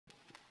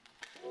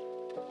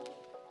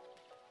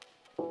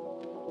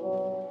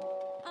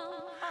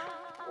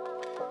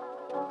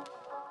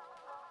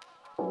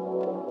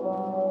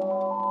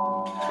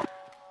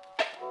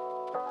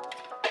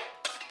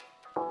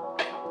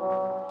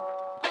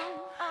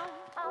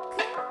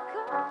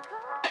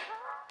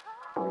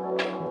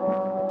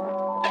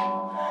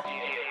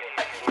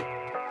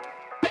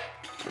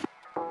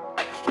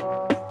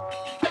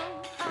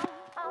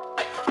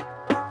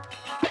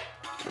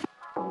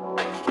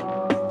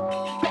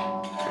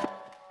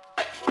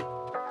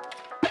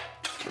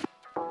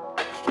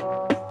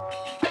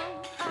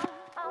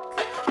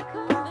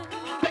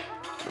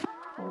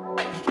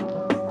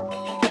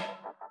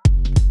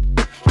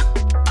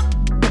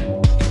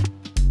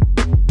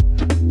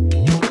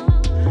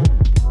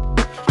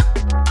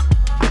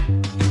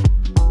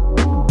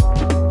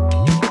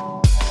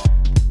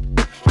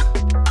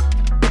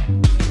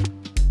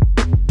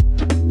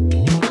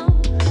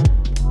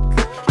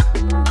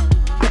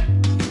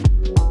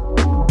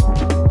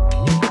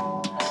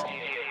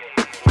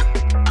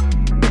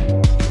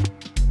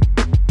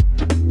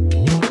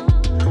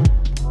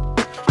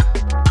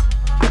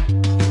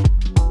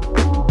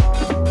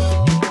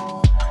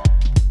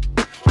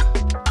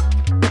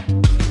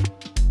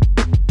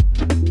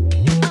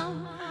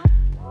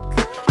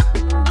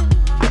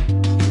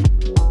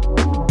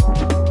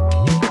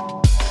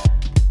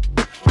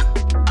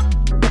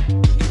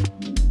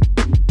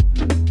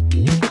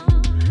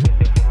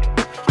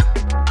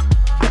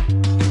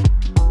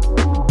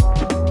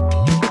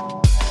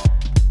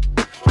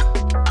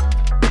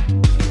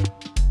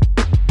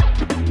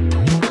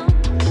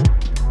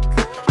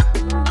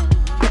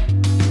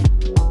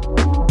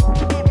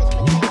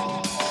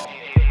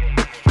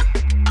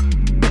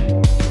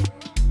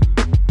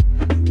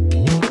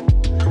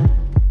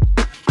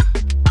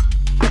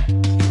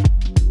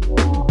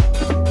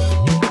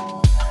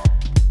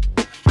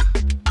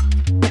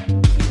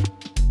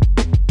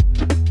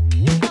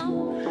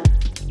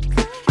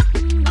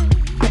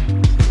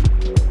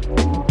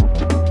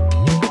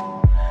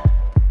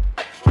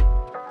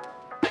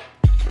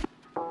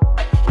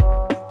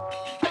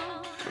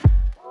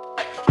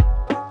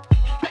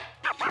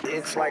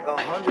like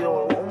 100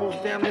 or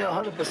almost damn near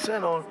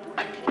 100% on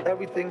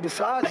everything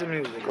besides the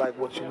music, like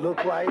what you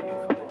look like,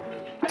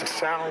 the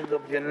sound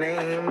of your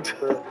name,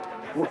 to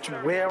what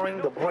you're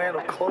wearing, the brand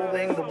of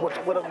clothing,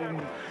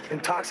 whatever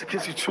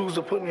intoxicants you choose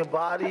to put in your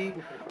body,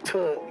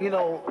 to, you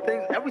know,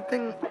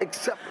 everything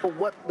except for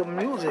what the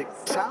music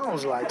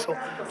sounds like. So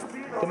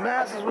the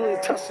mask is really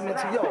a testament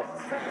to, yo,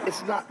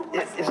 it's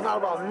not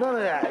about none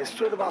of that. It's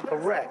straight about the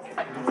wreck.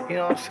 You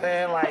know what I'm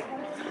saying? Like,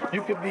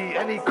 you could be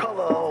any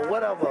color or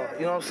whatever,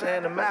 you know what I'm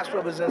saying? The mask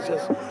represents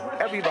just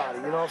everybody,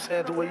 you know what I'm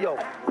saying? To where, yo,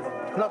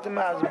 nothing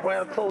matters. The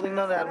brand of clothing,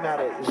 none of that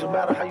matters. It's a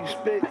matter how you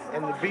spit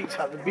and the beats,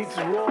 how the beats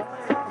is raw,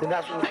 then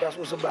that's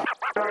what's about.